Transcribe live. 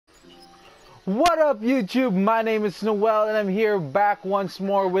What up, YouTube? My name is Noel and I'm here back once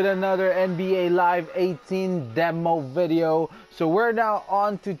more with another NBA Live 18 demo video. So we're now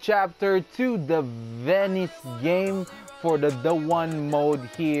on to chapter 2, the Venice game for the one mode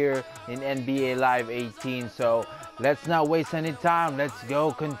here in NBA Live 18. So let's not waste any time. Let's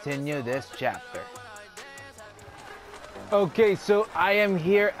go continue this chapter. Okay, so I am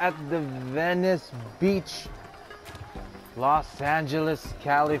here at the Venice Beach, Los Angeles,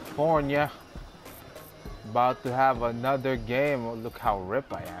 California. About to have another game. Oh, look how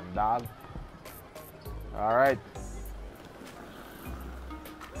ripped I am, dog. Alright.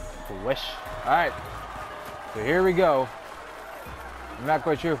 Wish. Alright. So here we go. I'm not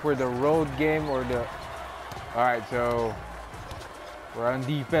quite sure if we're the road game or the... Alright, so... We're on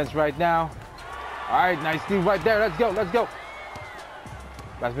defense right now. Alright, nice team right there. Let's go, let's go.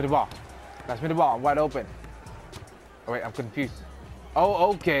 Pass me the ball. Pass me the ball. I'm wide open. Oh, wait, I'm confused.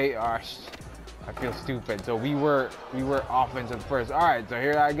 Oh, okay. I feel stupid. So we were offense at first. All right, so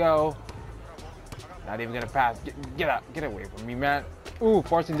here I go. Not even gonna pass. Get out. Get away from me, man. Ooh,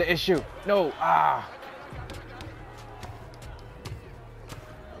 forcing the issue. No.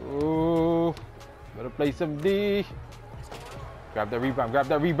 Ooh. Better play some D. Grab that rebound. Grab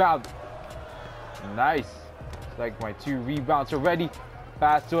that rebound. Nice. It's like my 2 rebounds already.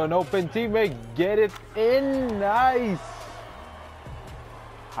 Pass to an open teammate. Get it in. Nice.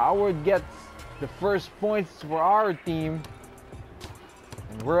 Howard gets the first points for our team.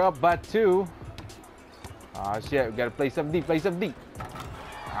 And we're up by 2. Ah, shit. We gotta play some D. Play some D.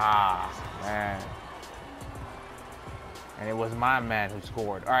 Ah, man. And it was my man who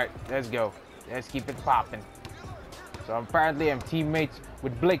scored. All right, let's go. Let's keep it popping. So apparently I'm teammates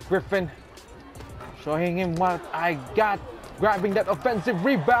with Blake Griffin. Showing him what I got. Grabbing that offensive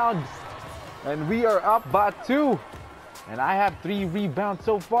rebound. And we are up by 2. And I have 3 rebounds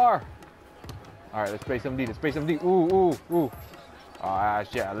so far. All right, let's play some D. Let's play some D. Ooh. Oh,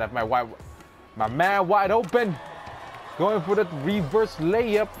 shit. I left my man wide open. Going for the reverse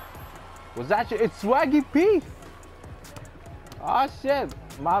layup. It's Swaggy P. Oh, shit.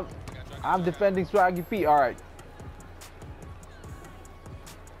 I'm defending Swaggy P. All right.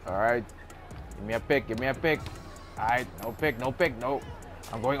 All right. Give me a pick. Give me a pick. All right. No pick. No pick. No.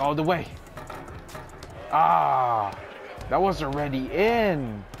 I'm going all the way. Ah. That was already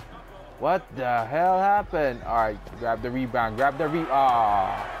in. What the hell happened? All right, grab the rebound. Grab the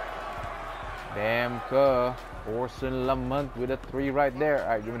damn, Orson Lamont with a 3 right there. All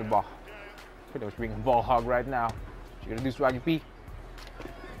right, give me the ball. Pretty much being a ball hog right now. What you gonna do, Swaggy P?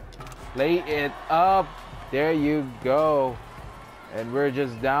 Lay it up. There you go. And we're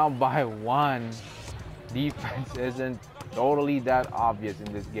just down by 1. Defense isn't totally that obvious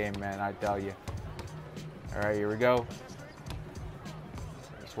in this game, man. I tell you. All right, here we go.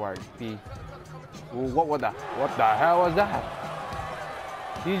 Swaggy P. Ooh, what the hell was that?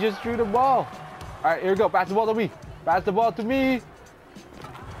 He just threw the ball. All right, here we go. Pass the ball to me. Pass the ball to me.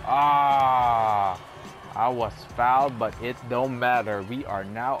 I was fouled, but it don't matter. We are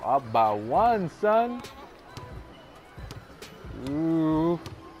now up by 1, son. Ooh.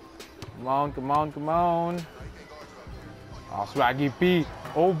 Come on, come on, come on. Oh, Swaggy P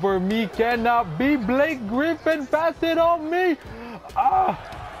over me cannot be. Blake Griffin, pass it on me.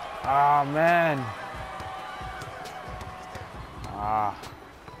 Ah, man.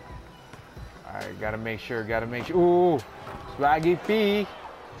 Alright, gotta make sure. Ooh, Swaggy P.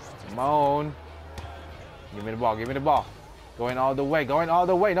 Come on. Give me the ball. Going all the way.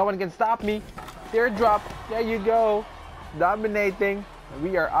 No one can stop me. Teardrop. There you go. Dominating.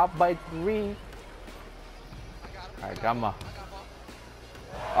 We are up by 3. Alright, come on.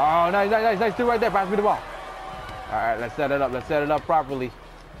 Oh, nice. 2 right there. Pass me the ball. Alright, let's set it up properly.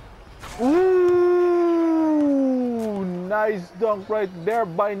 Ooh, nice dunk right there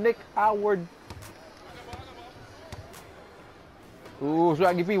by Nick Howard. Ooh,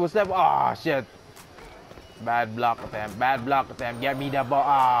 Swaggy P, what's up? Ah, shit. Bad block attempt. Get me the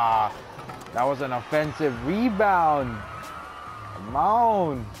ball. That was an offensive rebound. Come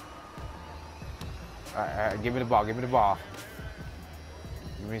on. All right, give me the ball. Give me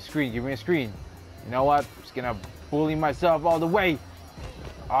a screen. You know what? I'm just gonna bully myself all the way.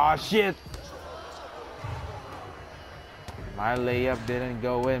 Oh, shit. My layup didn't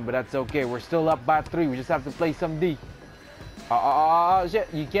go in, but that's okay. We're still up by 3. We just have to play some D. Shit.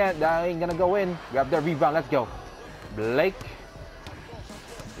 You can't. That ain't gonna go in. Grab that rebound. Let's go. Blake.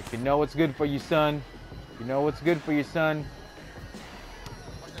 If you know what's good for you, son.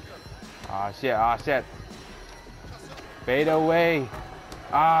 Oh, shit. Fade away.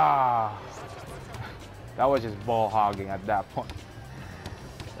 That was just ball hogging at that point.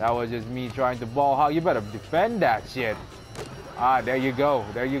 That was just me trying to ball hog. You better defend that shit. Ah, there you go.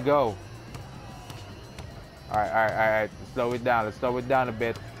 There you go. Alright, alright, alright. Let's slow it down. Let's slow it down a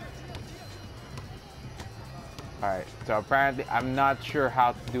bit. Alright, so apparently I'm not sure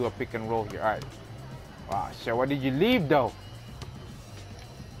how to do a pick and roll here. Alright. Wow, so where did you leave though?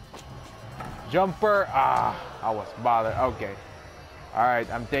 Jumper. Ah, I was bothered. Okay. Alright,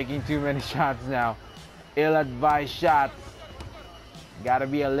 I'm taking too many shots now. Ill-advised shots. Gotta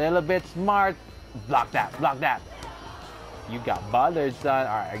be a little bit smart. Block that, block that. You got bothered, son.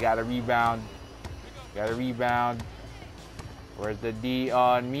 Alright, I gotta rebound. Gotta rebound. Where's the D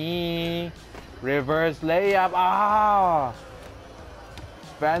on me? Reverse layup. Ah!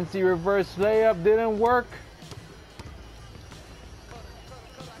 Fancy reverse layup didn't work.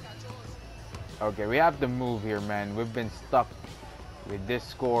 Okay, we have to move here, man. We've been stuck with this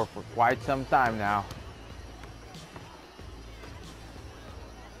score for quite some time now.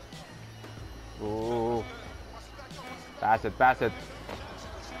 Ooh. Pass it, pass it.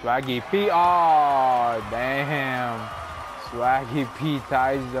 Swaggy P. Oh, damn. Swaggy P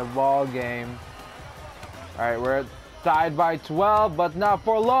ties the ball game. Alright, we're tied by 12, but not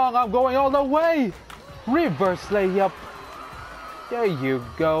for long. I'm going all the way. Reverse layup. There you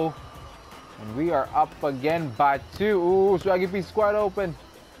go. And we are up again by 2. Ooh, Swaggy P's quite open.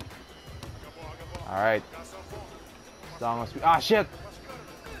 Alright. As long as we... Ah, shit.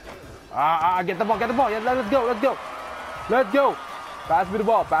 Get the ball, get the ball. Yeah, let's go, let's go. Let's go. Pass me the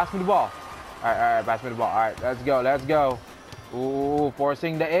ball, pass me the ball. Alright, pass me the ball. Alright, let's go, let's go. Ooh,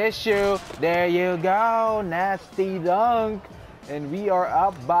 forcing the issue. There you go. Nasty dunk. And we are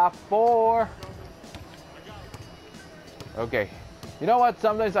up by 4. Okay. You know what?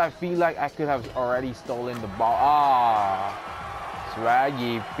 Sometimes I feel like I could have already stolen the ball. Ah.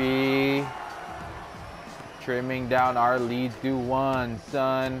 Swaggy P. Trimming down our lead to 1,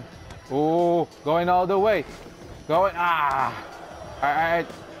 son. Ooh, going all the way. Going. Ah. Alright.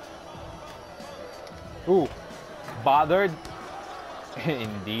 Ooh. Bothered.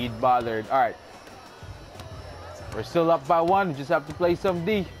 Indeed bothered. Alright. We're still up by 1. Just have to play some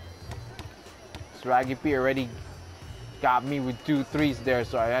D. Swaggy P already got me with 2 threes there,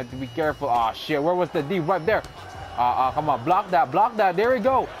 so I had to be careful. Oh shit, where was the D? Right there. Come on, block that, block that. There we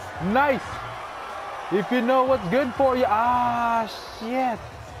go. Nice. If you know what's good for you. Ah, shit.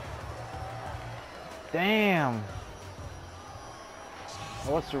 Damn.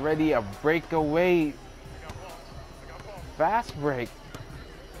 That was already a breakaway. Fast break.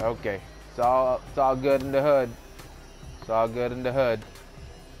 Okay. It's all good in the hood. It's all good in the hood.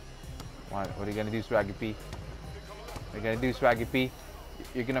 What are you gonna do, Swaggy P? What are you gonna do, Swaggy P?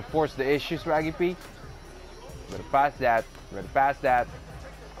 You're gonna force the issue, Swaggy P? Better pass that. Better pass that.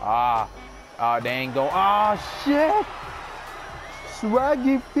 They ain't go. Shit!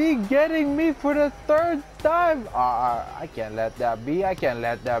 Swaggy P getting me for the 3rd time. I can't let that be. I can't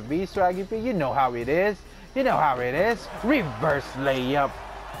let that be, Swaggy P. You know how it is. You know how it is. Reverse layup.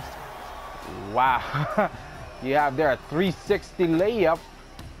 Wow. You have there a 360 layup.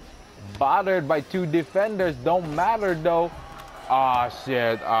 Bothered by 2 defenders. Don't matter though.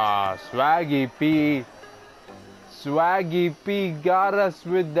 Shit. Swaggy P. Swaggy P got us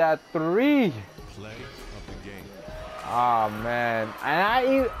with that 3. Play of the game. Man.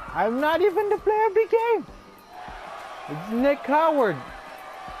 And I'm not even the player of the game. It's Nick Howard.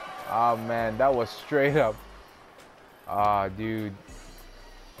 Man, that was straight up. Dude.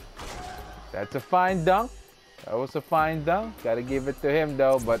 That's a fine dunk. That was a fine dunk. Gotta give it to him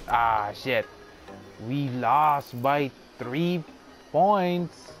though. But shit. We lost by 3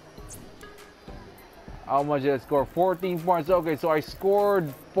 points. How much did I score? 14 points. Okay, so I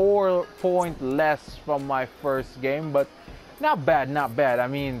scored 4 points less from my first game, but not bad, not bad. I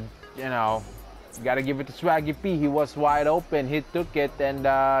mean, you know, gotta give it to Swaggy P. He was wide open. He took it, and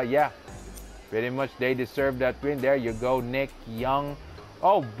yeah, pretty much they deserved that win. There you go, Nick Young.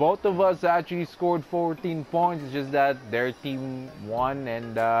 Oh, both of us actually scored 14 points. It's just that their team won,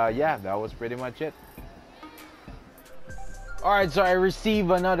 and yeah, that was pretty much it. Alright, so I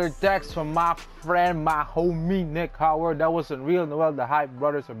received another text from my friend, my homie, Nick Howard. That wasn't real. Well, the Hype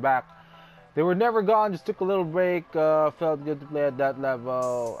Brothers are back. They were never gone, just took a little break. Felt good to play at that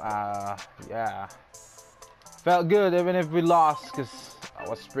level. Yeah. Felt good even if we lost, because I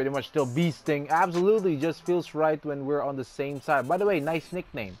was pretty much still beasting. Absolutely, just feels right when we're on the same side. By the way, nice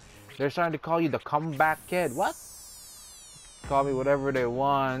nickname. They're starting to call you the comeback kid. What? Call me whatever they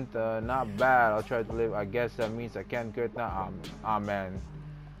want. Not bad. I'll try to live. I guess that means I can't quit now. Man.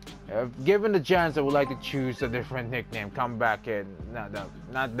 If given the chance, I would like to choose a different nickname. Comeback kid.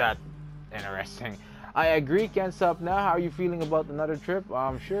 Not that interesting. I agree. Can't stop now. How are you feeling about another trip?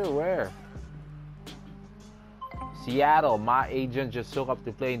 I'm sure. Where? Seattle. My agent just hooked up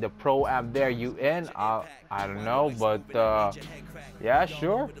to play in the Pro-Am there. You in? I don't know, but yeah,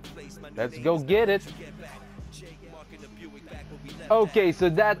 sure. Let's go get it. Okay, so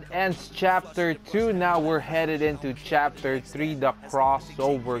that ends chapter 2. Now we're headed into chapter 3, the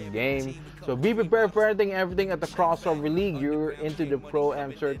crossover game. So be prepared for everything at the Crawsover League. You're into the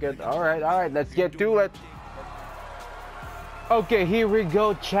Pro-Am circuit. All right, let's get to it. Okay, here we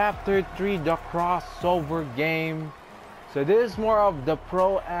go. Chapter 3, the crossover game. So this is more of the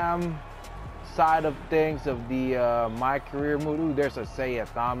Pro-Am side of things, of the my career mode. Ooh, there's a Isaiah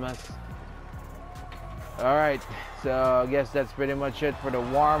Thomas. All right, so I guess that's pretty much it for the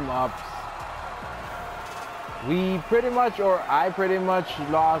warm-ups. I pretty much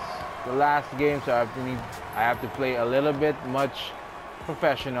lost the last game, so I have to play a little bit much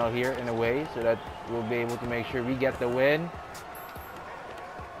professional here in a way, so that we'll be able to make sure we get the win.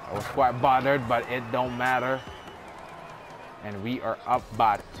 I was quite bothered, but it don't matter. And we are up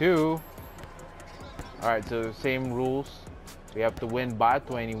by 2. All right, so same rules. We have to win by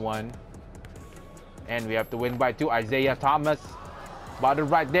 21. And we have to win by 2. Isaiah Thomas bothered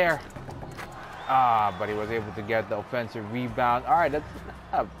right there. But he was able to get the offensive rebound. All right, that's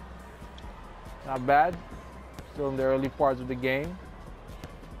not bad. Still in the early parts of the game.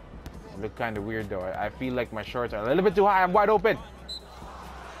 I look kind of weird though. I feel like my shorts are a little bit too high. I'm wide open.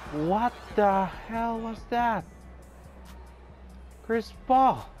 What the hell was that? Chris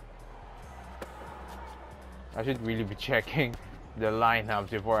Paul. I should really be checking the lineups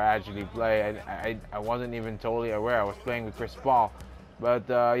before I actually play. I wasn't even totally aware I was playing with Chris Paul. But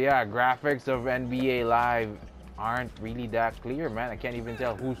yeah, graphics of NBA Live aren't really that clear, man. I can't even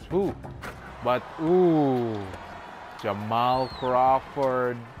tell who's who. But ooh, Jamal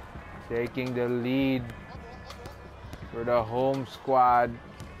Crawford taking the lead for the home squad.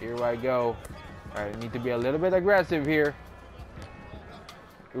 Here I go. All right, I need to be a little bit aggressive here.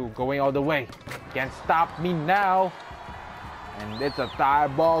 Ooh, going all the way. Can't stop me now. And it's a tie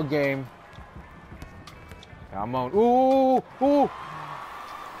ball game. Come on. Ooh.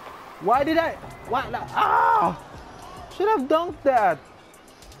 Why did I? What? Should have dunked that.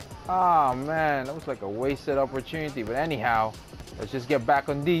 Oh, man. That was like a wasted opportunity. But anyhow, let's just get back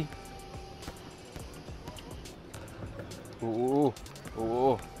on D. Ooh.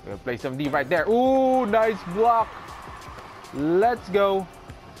 We'll play some D right there. Ooh, nice block. Let's go.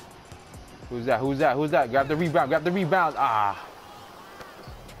 Who's that? Grab the rebound.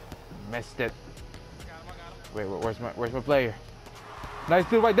 Missed it. Wait, where's my player? Nice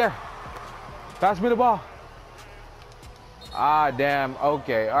dude right there. Pass me the ball. Damn.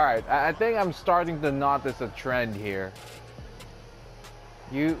 Okay, all right. I think I'm starting to notice a trend here.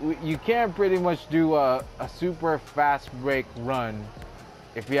 You can't pretty much do a super fast break run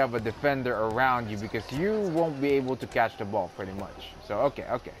if you have a defender around you, because you won't be able to catch the ball pretty much. So okay.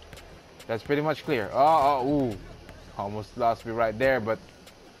 That's pretty much clear. Ooh. Almost lost me right there, but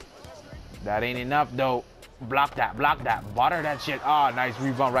that ain't enough though. Block that. Butter that shit. Nice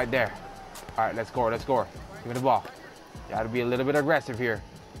rebound right there. All right, let's score. Give me the ball. Gotta be a little bit aggressive here.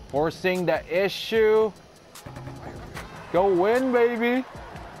 Forcing the issue. Go win, baby.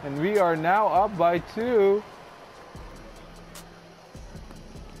 And we are now up by 2.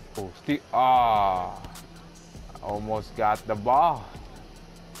 Almost got the ball.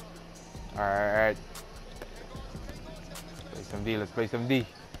 All right. Let's play some D.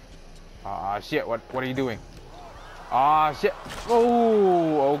 Shit, what are you doing? Shit.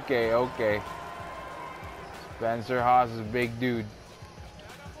 Oh, okay. Spencer Haas is a big dude.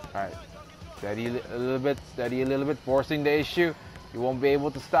 All right. Steady a little bit. Forcing the issue. You won't be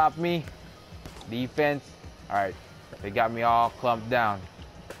able to stop me. Defense. All right. They got me all clumped down.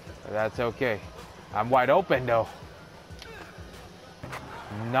 But that's okay. I'm wide open though.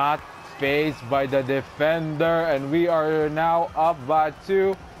 Not faced by the defender, and we are now up by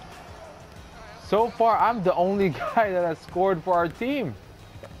 2. So far, I'm the only guy that has scored for our team.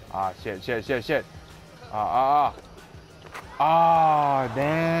 Shit. Damn.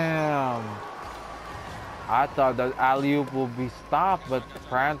 I thought that alley-oop will be stopped, but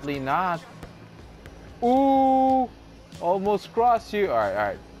apparently not. Ooh, almost crossed you. All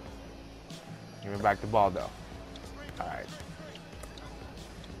right. Give me back the ball, though. All right.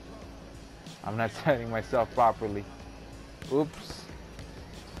 I'm not setting myself properly. Oops.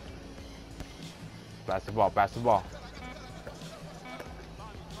 Pass the ball.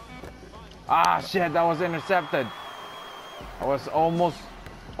 Shit, that was intercepted. I was almost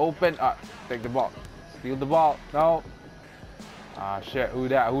open. Take the ball. Steal the ball. No. Shit, who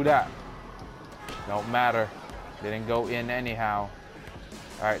that? Don't matter. Didn't go in anyhow.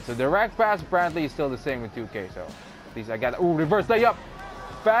 Alright, so direct pass apparently is still the same with 2K, so at least I got ooh, reverse layup.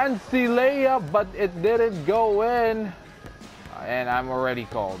 Fancy layup, but it didn't go in. And I'm already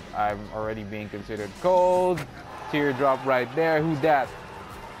cold. I'm already being considered cold. Teardrop right there. Who's that?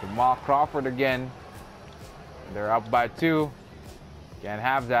 Jamal Crawford again. They're up by 2. Can't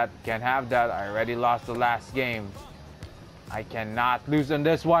have that. Can't have that. I already lost the last game. I cannot lose on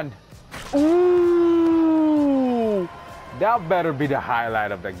this one. Ooh! That better be the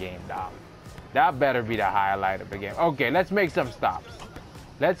highlight of the game, dog. That better be the highlight of the game. Okay, let's make some stops.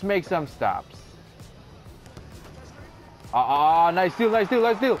 Let's make some stops. Nice steal, nice steal,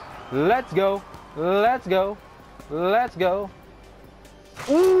 nice steal. Let's go. Let's go. Let's go.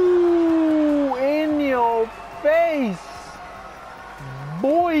 Ooh, in your face,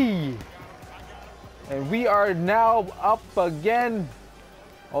 boy. And we are now up again.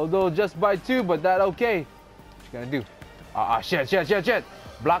 Although just by 2, but that okay. What you gonna do? Shit.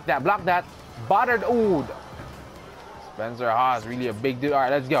 Block that, block that. Battered, ooh. Spencer Haas, really a big dude. All right,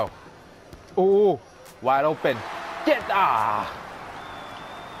 let's go. Ooh, wide open. Get,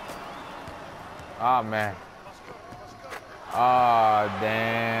 Oh, man. Oh,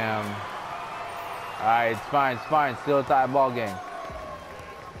 damn. All right, it's fine, it's fine. Still a tie ball game.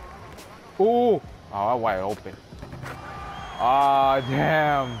 Ooh. Oh, wide open. Oh,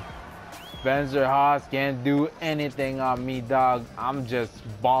 damn. Spencer Haas can't do anything on me, dog. I'm just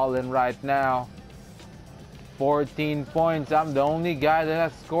balling right now. 14 points. I'm the only guy that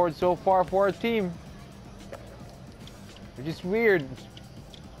has scored so far for our team. Which is weird.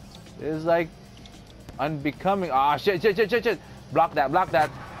 It's like unbecoming. Ah, shit. Block that, block that.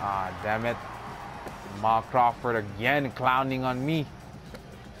 Ah, damn it. Jamal Crawford again clowning on me.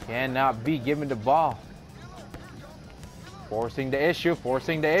 Cannot be. Give me the ball. Forcing the issue,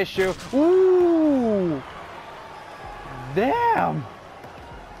 forcing the issue. Ooh! Damn!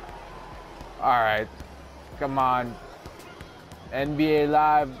 Alright. Come on. NBA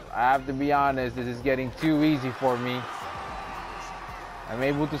Live, I have to be honest, this is getting too easy for me. I'm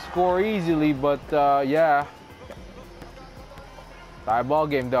able to score easily, but yeah. Tie ball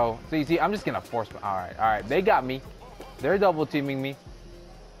game though. See, I'm just gonna force. Alright. They got me. They're double teaming me.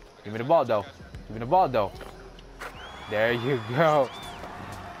 Give me the ball though. Give me the ball though. There you go.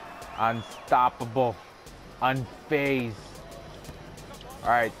 Unstoppable. Unfazed.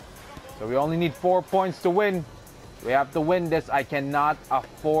 Alright. So we only need 4 points to win. We have to win this. I cannot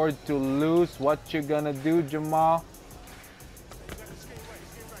afford to lose. What you gonna do, Jamal?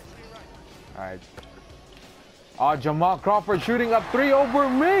 Alright. Oh, Jamal Crawford shooting up 3 over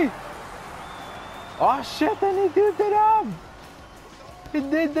me. Oh shit, and he did the dab. He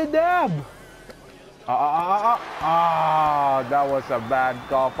did the dab. That was a bad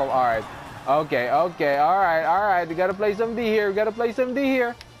call from. Alright. Okay. Alright. We gotta play some D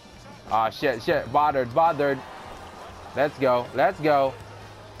here. Ah, shit. Bothered. Let's go.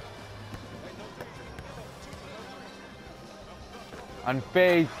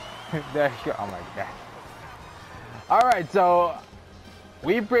 Unfazed. There you go. Oh my god. Alright, so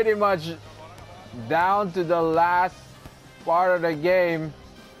we pretty much down to the last part of the game.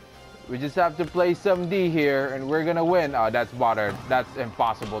 We just have to play some D here and we're gonna win. Oh, that's bothered. That's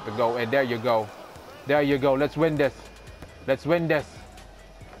impossible to go. And there you go. Let's win this.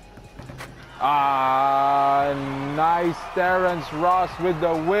 Nice. Terrence Ross with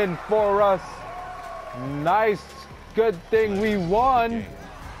the win for us. Nice. Good thing we won.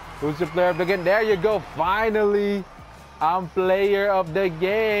 Who's the player of the game? There you go. Finally, I'm player of the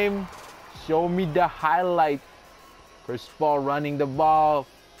game. Show me the highlight. Chris Paul running the ball,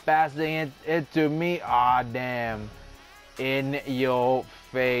 passing it to me. Ah, damn. In your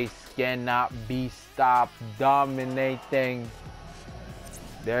face. Cannot be stopped. Dominating.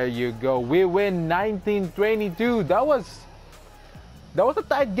 There you go. We win 19-22. That was a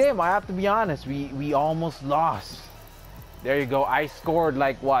tight game. I have to be honest. We almost lost. There you go. I scored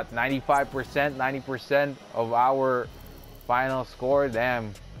like what, 95%, 90% of our final score.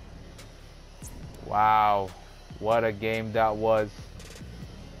 Damn. Wow. What a game that was.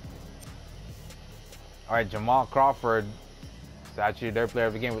 All right, Jamal Crawford is actually their player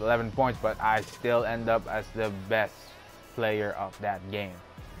of the game with 11 points, but I still end up as the best player of that game.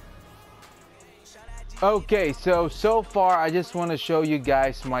 Okay, so far I just want to show you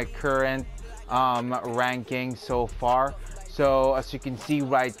guys my current ranking so far. So as you can see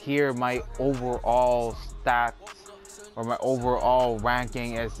right here, my overall stats or my overall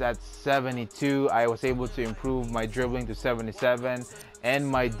ranking is at 72. I was able to improve my dribbling to 77 and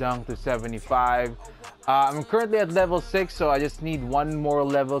my dunk to 75. I'm currently at level 6, so I just need one more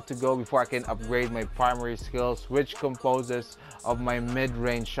level to go before I can upgrade my primary skills, which composes of my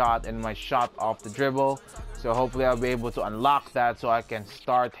mid-range shot and my shot off the dribble. So hopefully I'll be able to unlock that so I can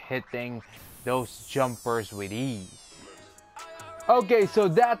start hitting those jumpers with ease. Okay, so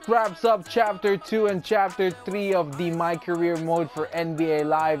that wraps up Chapter 2 and Chapter 3 of the My Career mode for NBA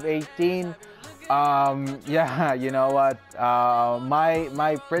Live 18. Yeah, you know what?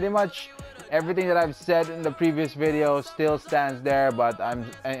 My pretty much everything that I've said in the previous video still stands there, but I'm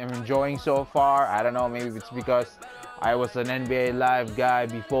enjoying so far. I don't know, maybe it's because I was an NBA Live guy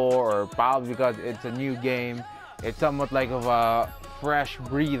before, or probably because it's a new game. It's somewhat like of a fresh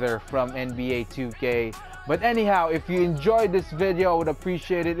breather from NBA 2K. But anyhow, if you enjoyed this video, I would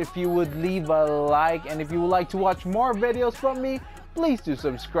appreciate it if you would leave a like. And if you would like to watch more videos from me, please do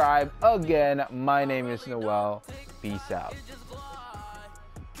subscribe. Again, my name is Noel. Peace out.